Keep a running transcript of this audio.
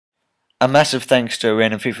A massive thanks to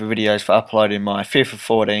Random FIFA Videos for uploading my FIFA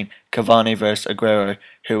 14 Cavani vs Aguero,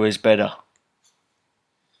 who is better.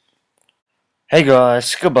 Hey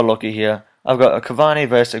guys, skilledbyLachie here. I've got a Cavani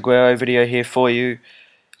vs Aguero video here for you.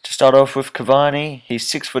 To start off with Cavani, he's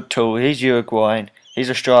 6'2", he's Uruguayan, he's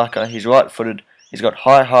a striker, he's right-footed, he's got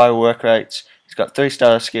high work rates, he's got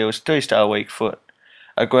 3-star skills, 3-star weak foot.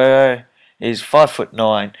 Aguero is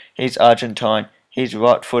 5'9", he's Argentine, he's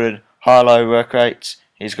right-footed, high-low work rates,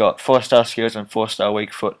 he's got 4-star skills and 4-star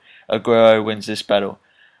weak foot. Aguero wins this battle.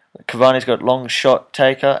 Cavani's got long shot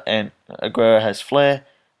taker and Aguero has flair.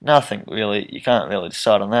 Nothing really, you can't really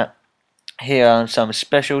decide on that. Here are some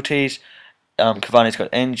specialties. Cavani's got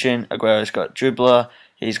engine, Aguero's got dribbler,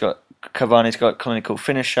 Cavani's got clinical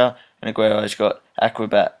finisher, and Aguero's got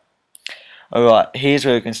acrobat. Alright, here's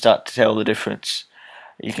where we can start to tell the difference.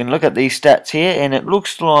 You can look at these stats here, and it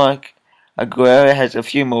looks like Aguero has a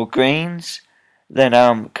few more greens than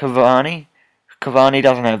Cavani. Cavani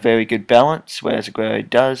doesn't have very good balance, whereas Aguero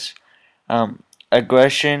does.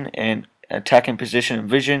 Aggression and attacking position and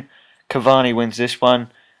vision, Cavani wins this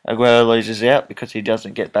one. Aguero loses out because he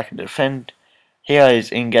doesn't get back and defend. Here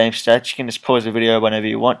is in-game stats. You can just pause the video whenever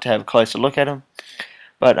you want to have a closer look at them.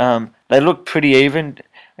 But they look pretty even,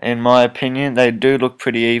 in my opinion. They do look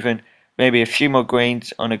pretty even. Maybe a few more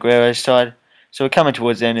greens on Aguero's side. So we're coming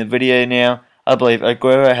towards the end of the video now. I believe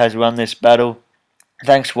Aguero has won this battle.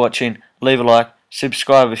 Thanks for watching. Leave a like.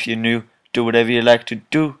 Subscribe if you're new. Do whatever you like to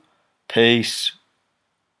do. Peace.